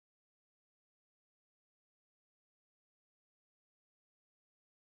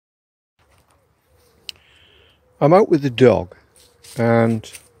I'm out with the dog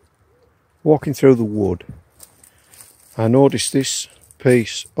and walking through the wood. I noticed this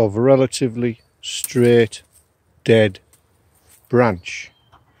piece of relatively straight, dead branch.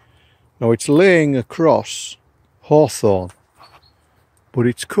 Now it's laying across hawthorn, but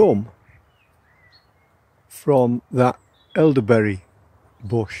it's come from that elderberry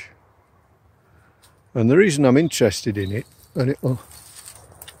bush. And the reason I'm interested in it, and it'll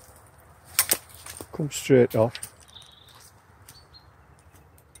come straight off,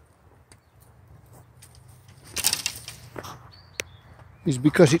 is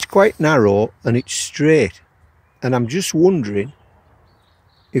because it's quite narrow and it's straight, and I'm just wondering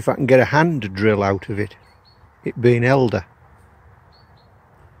if I can get a hand drill out of it, it being elder.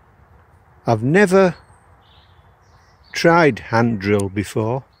 I've never tried hand drill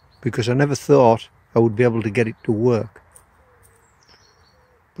before because I never thought I would be able to get it to work,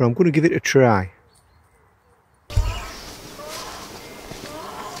 but I'm going to give it a try.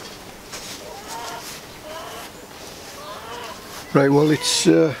 Right, well it's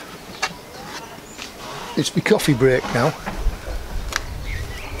my coffee break now,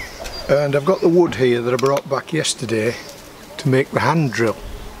 and I've got the wood here that I brought back yesterday to make the hand drill.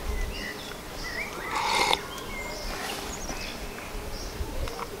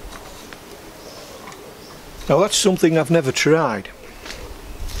 Now that's something I've never tried,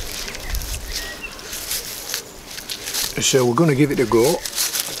 so we're going to give it a go.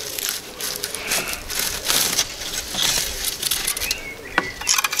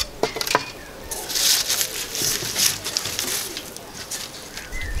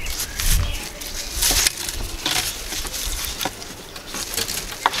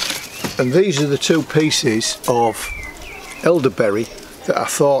 And these are the two pieces of elderberry that I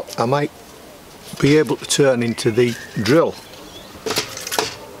thought I might be able to turn into the drill.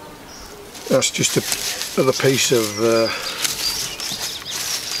 That's just another piece of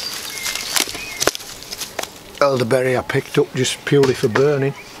elderberry I picked up just purely for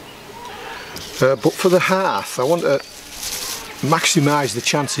burning. But for the hearth I want to maximise the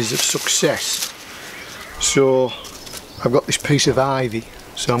chances of success. So I've got this piece of ivy.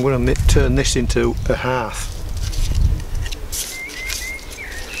 So I'm going to turn this into a hearth.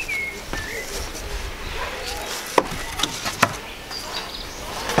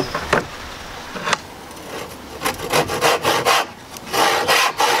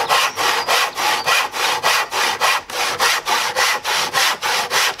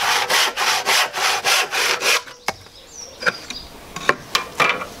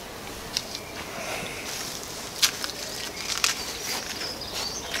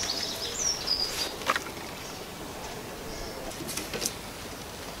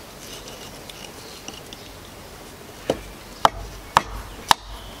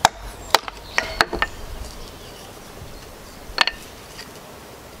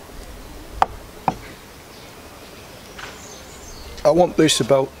 I want this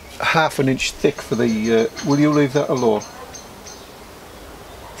about ½ an inch thick for the, will you leave that alone?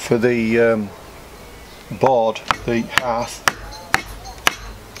 For the board, the hearth.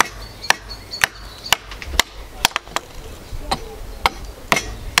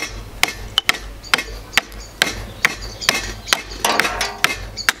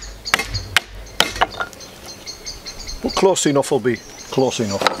 But close enough will be close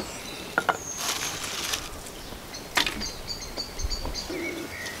enough.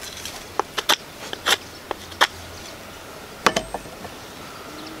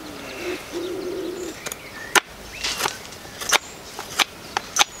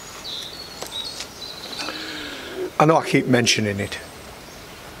 I know I keep mentioning it.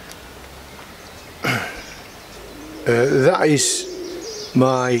 That is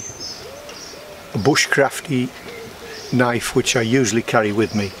my bushcrafty knife which I usually carry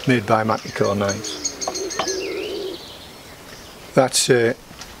with me, made by Manticore Knives. That's a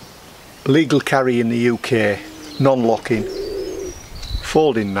legal carry in the UK, non-locking,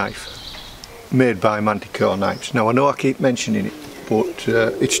 folding knife, made by Manticore Knives. Now I know I keep mentioning it, but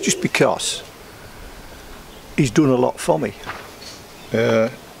it's just because he's done a lot for me,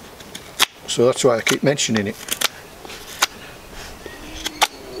 so that's why I keep mentioning it.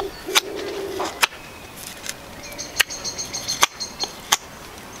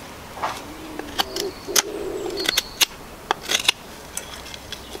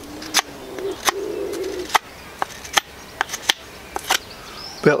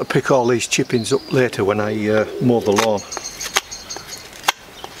 Be able to pick all these chippings up later when I mow the lawn.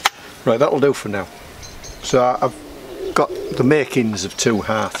 Right, that'll do for now. So I've got the makings of two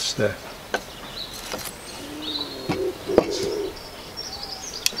hearths there.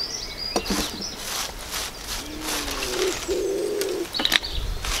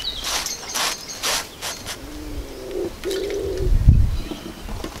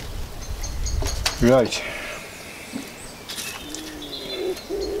 Right.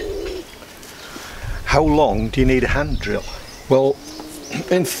 How long do you need a hand drill? Well,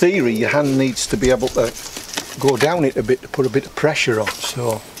 in theory your hand needs to be able to go down it a bit to put a bit of pressure on,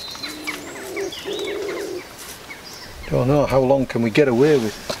 so don't know how long can we get away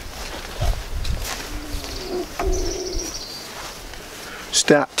with.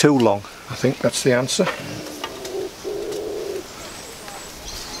 Start too long, I think that's the answer.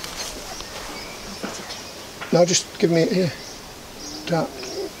 Now just give me it here. Start.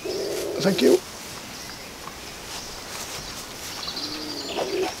 Thank you.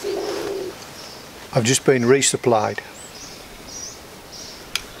 I've just been resupplied.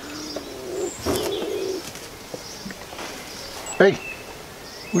 Hey,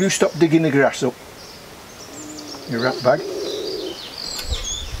 will you stop digging the grass up? You rat bag.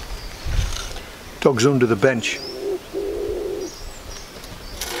 Dog's under the bench.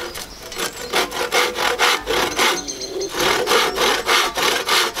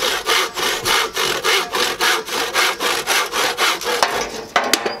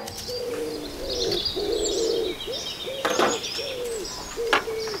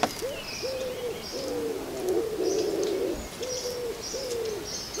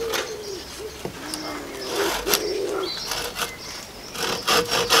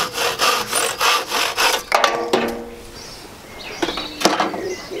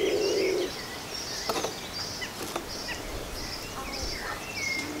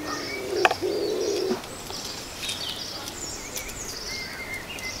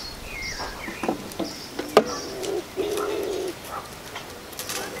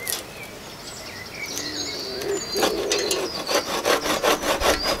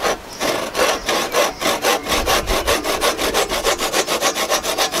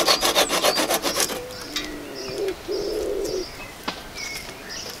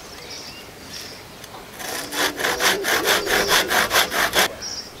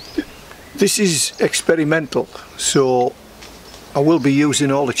 This is experimental, so I will be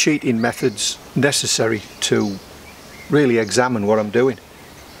using all the cheating methods necessary to really examine what I'm doing.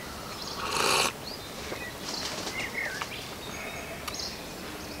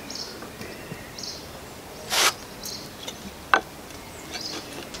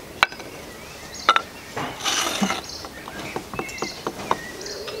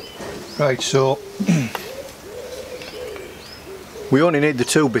 Right, so we only need the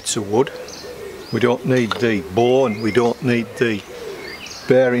 2 bits of wood. We don't need the bone, we don't need the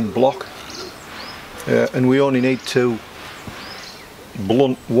bearing block, and we only need to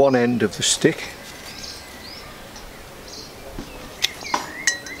blunt one end of the stick.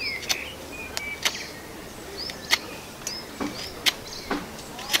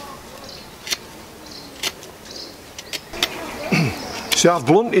 So I've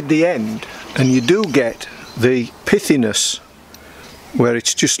blunted the end, and you do get the pithiness where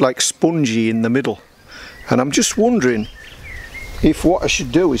it's just like spongy in the middle, and I'm just wondering if what I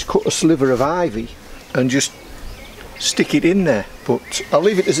should do is cut a sliver of ivy and just stick it in there, but I'll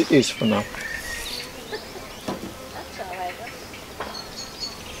leave it as it is for now.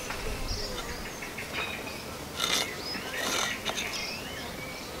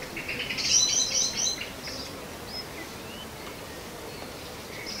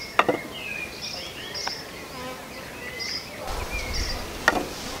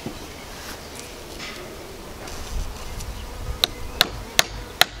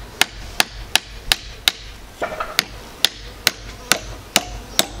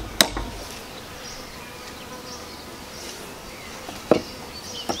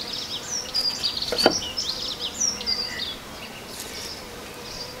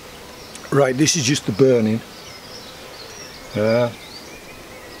 Right, this is just the burning. So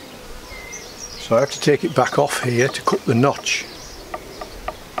I have to take it back off here to cut the notch.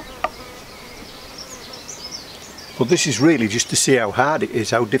 But this is really just to see how hard it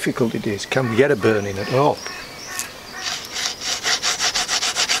is, how difficult it is. Can we get a burning at all?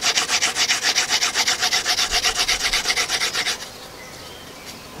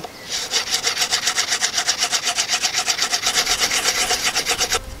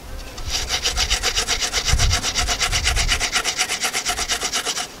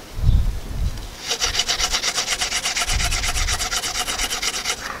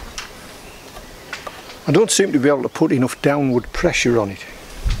 I don't seem to be able to put enough downward pressure on it.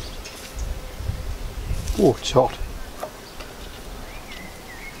 Oh, it's hot.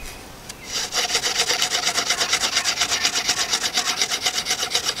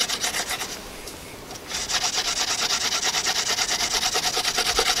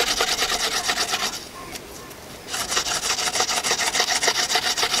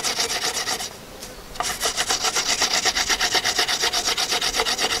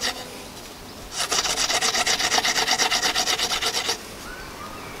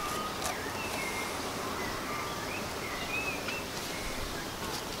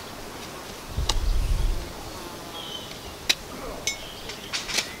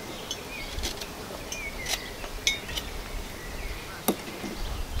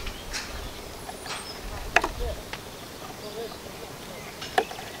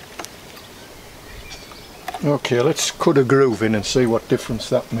 Okay, let's cut a groove in and see what difference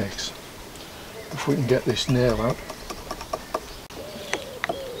that makes. If we can get this nail out.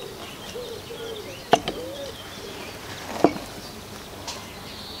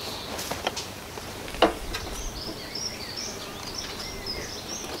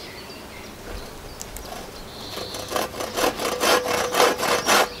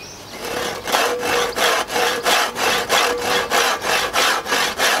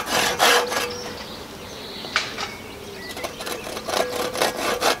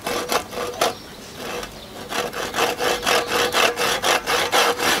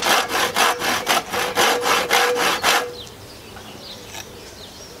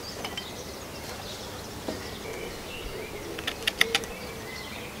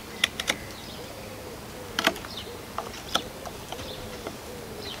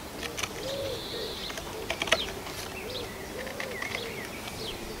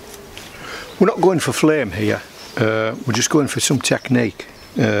 We're not going for flame here, we're just going for some technique,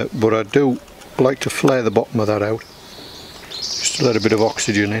 but I do like to flare the bottom of that out, just to let a bit of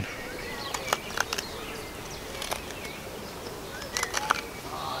oxygen in.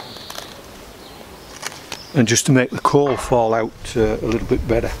 And just to make the coal fall out a little bit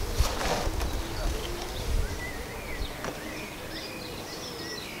better.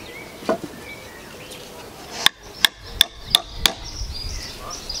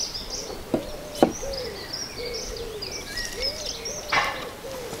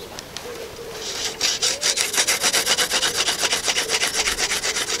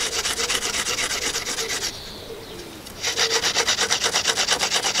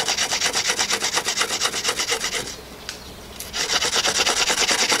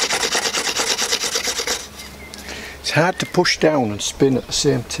 It's hard to push down and spin at the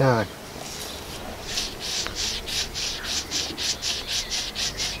same time.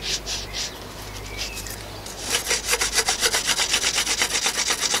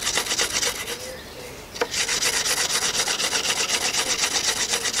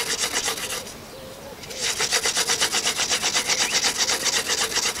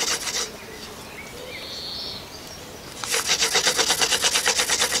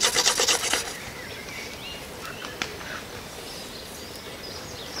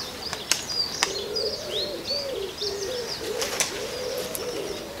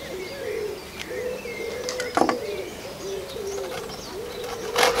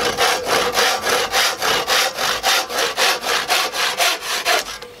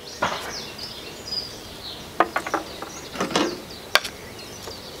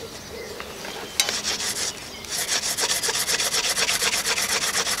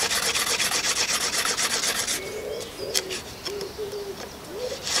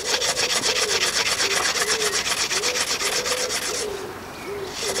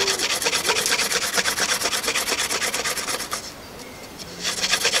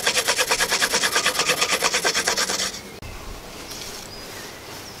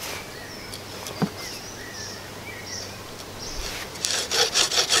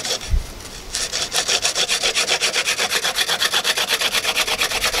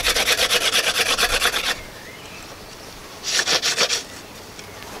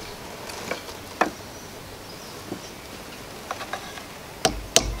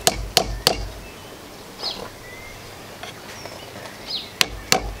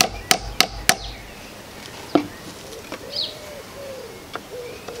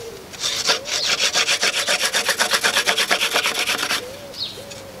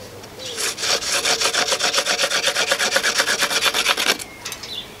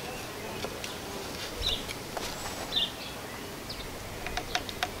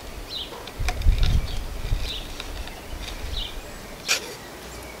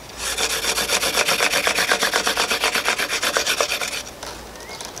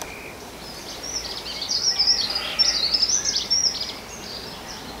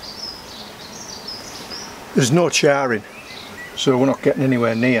 There's no charring, so we're not getting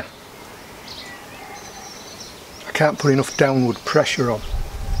anywhere near. I can't put enough downward pressure on.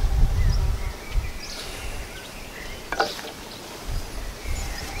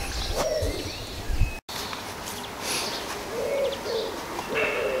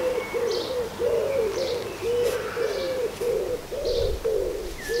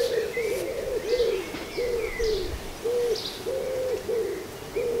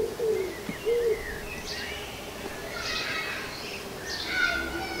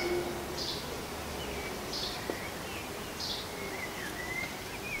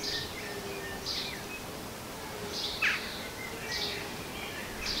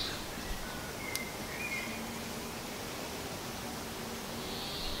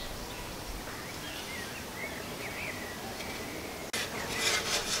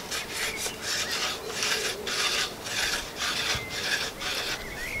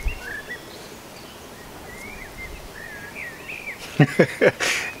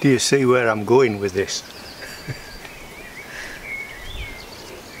 Do you see where I'm going with this?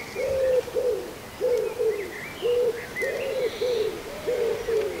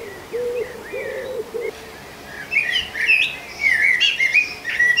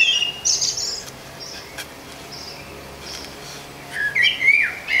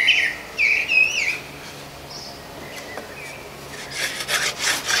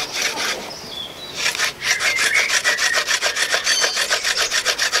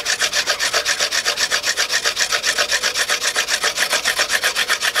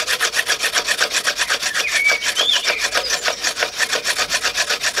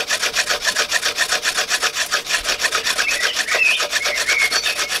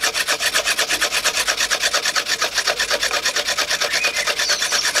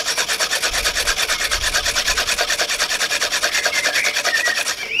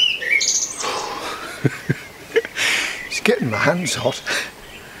 It's getting my hands hot.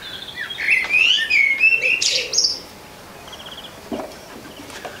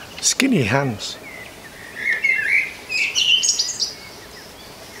 Skinny hands.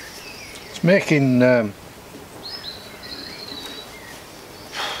 It's making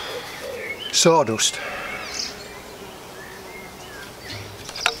sawdust.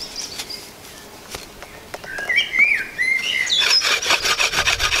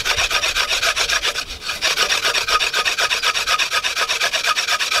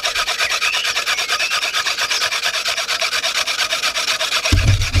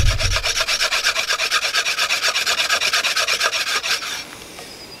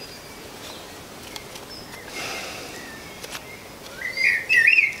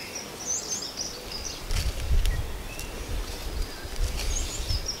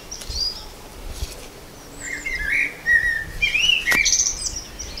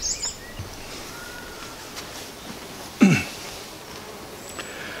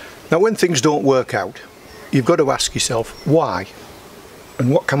 Now when things don't work out, you've got to ask yourself why,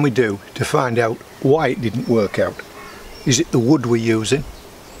 and what can we do to find out why it didn't work out. Is it the wood we're using?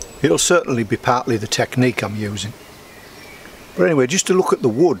 It'll certainly be partly the technique I'm using. But anyway, just to look at the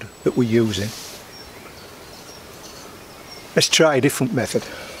wood that we're using, let's try a different method.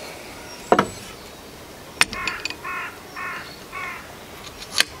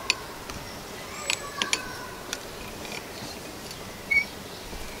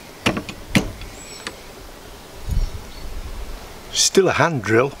 Still a hand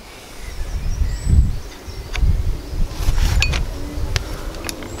drill.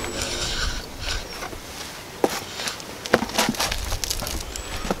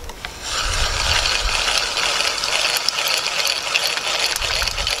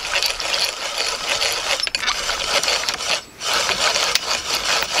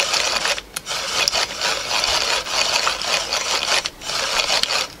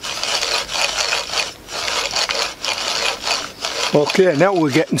 Okay, now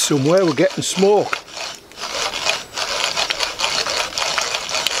we're getting somewhere, we're getting smoke.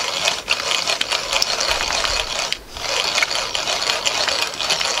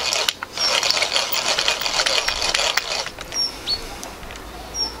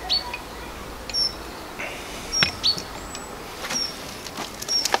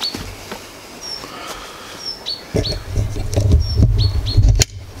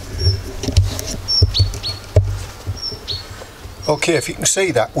 Okay, if you can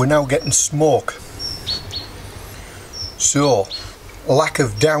see that, we're now getting smoke. So, lack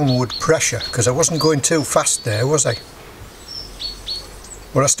of downward pressure, because I wasn't going too fast there, was I?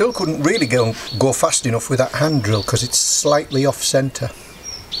 But I still couldn't really go fast enough with that hand drill because it's slightly off centre.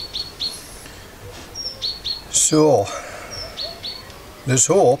 So, there's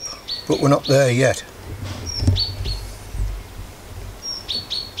hope, but we're not there yet.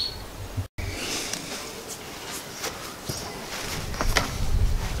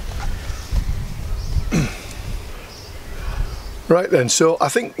 Right then, so I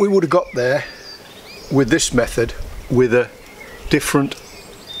think we would have got there with this method with a different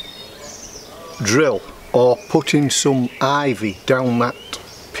drill, or putting some ivy down that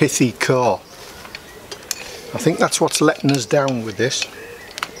pithy core. I think that's what's letting us down with this.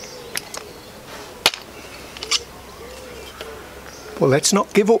 Well, let's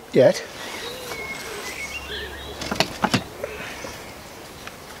not give up yet.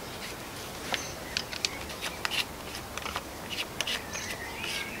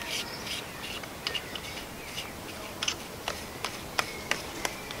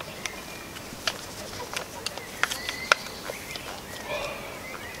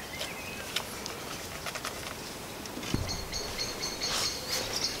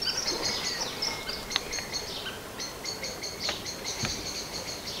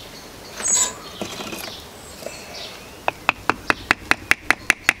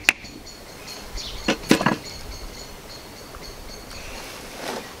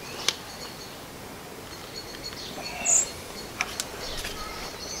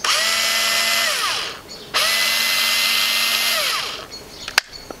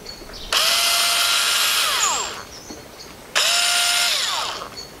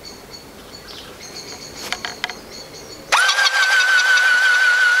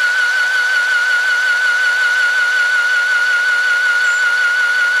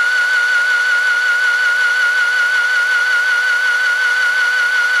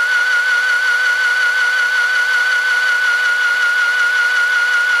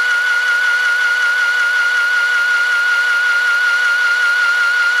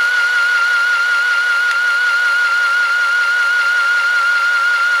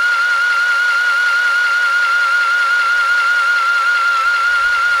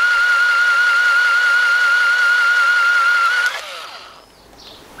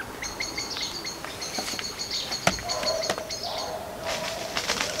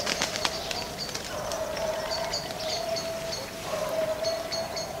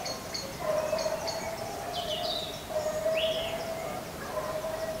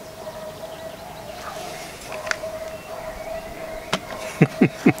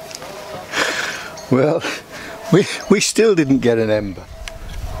 Well, we still didn't get an ember.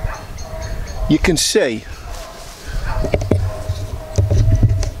 You can see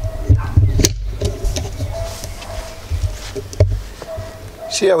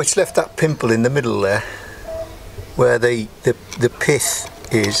how it's left that pimple in the middle there, where the pith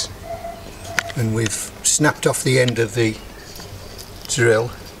is, and we've snapped off the end of the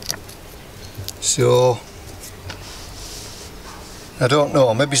drill. So I don't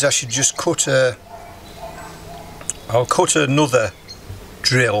know, maybe I should just I'll cut another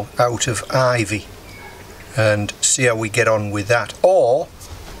drill out of ivy and see how we get on with that. Or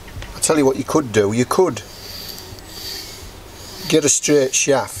I'll tell you what you could do, you could get a straight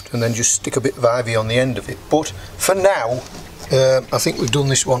shaft and then just stick a bit of ivy on the end of it. But for now, I think we've done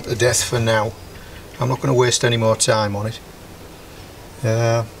this one to death for now. I'm not going to waste any more time on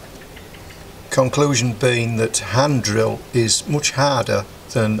it. Conclusion being that hand drill is much harder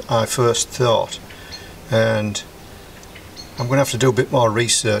than I first thought, and I'm going to have to do a bit more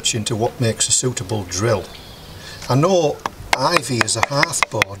research into what makes a suitable drill. I know ivy as a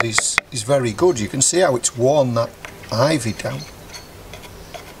hearthboard is very good. You can see how it's worn that ivy down,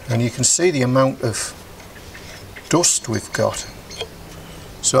 and you can see the amount of dust we've got.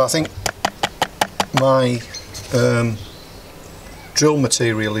 So I think my drill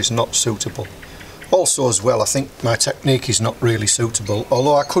material is not suitable. Also as well, I think my technique is not really suitable,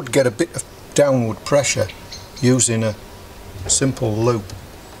 although I could get a bit of downward pressure using a simple loop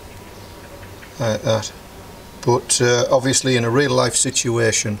like that. But obviously in a real life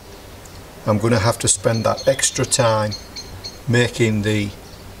situation I'm going to have to spend that extra time making the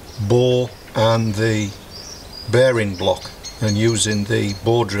bow and the bearing block and using the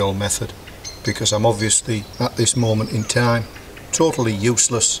bow drill method, because I'm obviously at this moment in time totally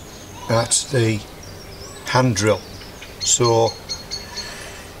useless at the hand drill. So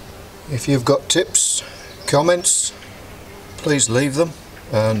if you've got tips, comments, please leave them,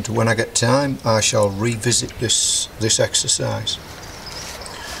 and when I get time I shall revisit this exercise.